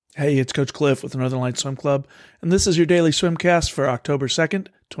Hey, it's Coach Cliff with Northern Lights Swim Club, and this is your daily swimcast for October 2nd,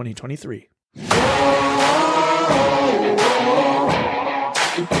 2023.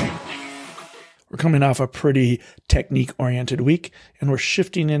 We're coming off a pretty technique-oriented week, and we're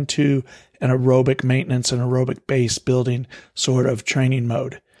shifting into an aerobic maintenance and aerobic base building sort of training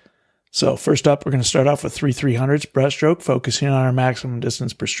mode. So first up, we're going to start off with 3/300s breaststroke, focusing on our maximum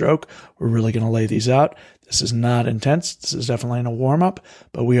distance per stroke. We're really going to lay these out. This is not intense. This is definitely in a warm-up,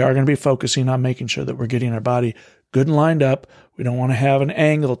 but we are going to be focusing on making sure that we're getting our body good and lined up. We don't want to have an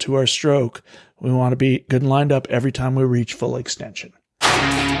angle to our stroke. We want to be good and lined up every time we reach full extension.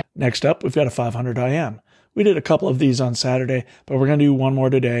 Next up, we've got a 500 IM. We did a couple of these on Saturday, but we're going to do one more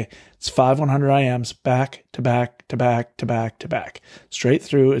today. It's 5 100 IMs, back to back to back to back to back. Straight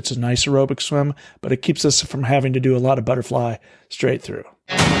through. It's a nice aerobic swim, but it keeps us from having to do a lot of butterfly straight through.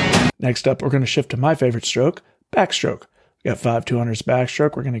 Next up, we're going to shift to my favorite stroke, backstroke. We got 5 200s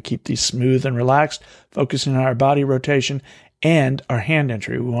backstroke. We're going to keep these smooth and relaxed, focusing on our body rotation and our hand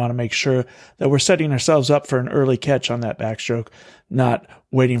entry. We want to make sure that we're setting ourselves up for an early catch on that backstroke, not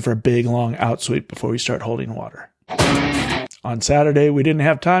waiting for a big, long outsweep before we start holding water. On Saturday, we didn't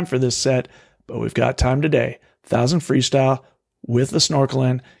have time for this set, but we've got time today. 1,000 freestyle with the snorkel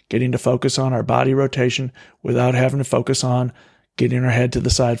in, getting to focus on our body rotation without having to focus on getting our head to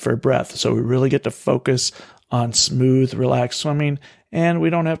the side for a breath. So we really get to focus on smooth, relaxed swimming, and we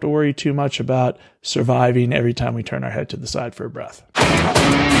don't have to worry too much about surviving every time we turn our head to the side for a breath.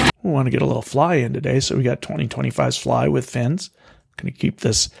 We want to get a little fly in today, so we got 20-25s fly with fins. Going to keep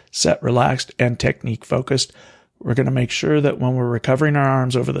this set relaxed and technique focused. We're going to make sure that when we're recovering our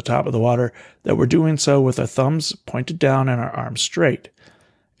arms over the top of the water, that we're doing so with our thumbs pointed down and our arms straight.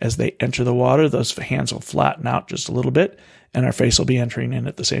 As they enter the water, those hands will flatten out just a little bit, and our face will be entering in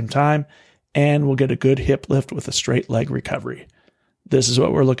at the same time, and we'll get a good hip lift with a straight leg recovery. This is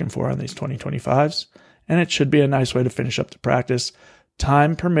what we're looking for on these 20-25s, and it should be a nice way to finish up the practice.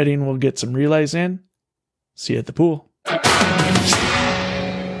 Time permitting, we'll get some relays in. See you at the pool.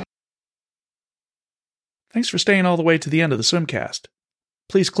 Thanks for staying all the way to the end of the swimcast.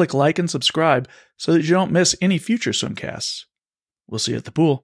 Please click like and subscribe so that you don't miss any future swimcasts. We'll see you at the pool.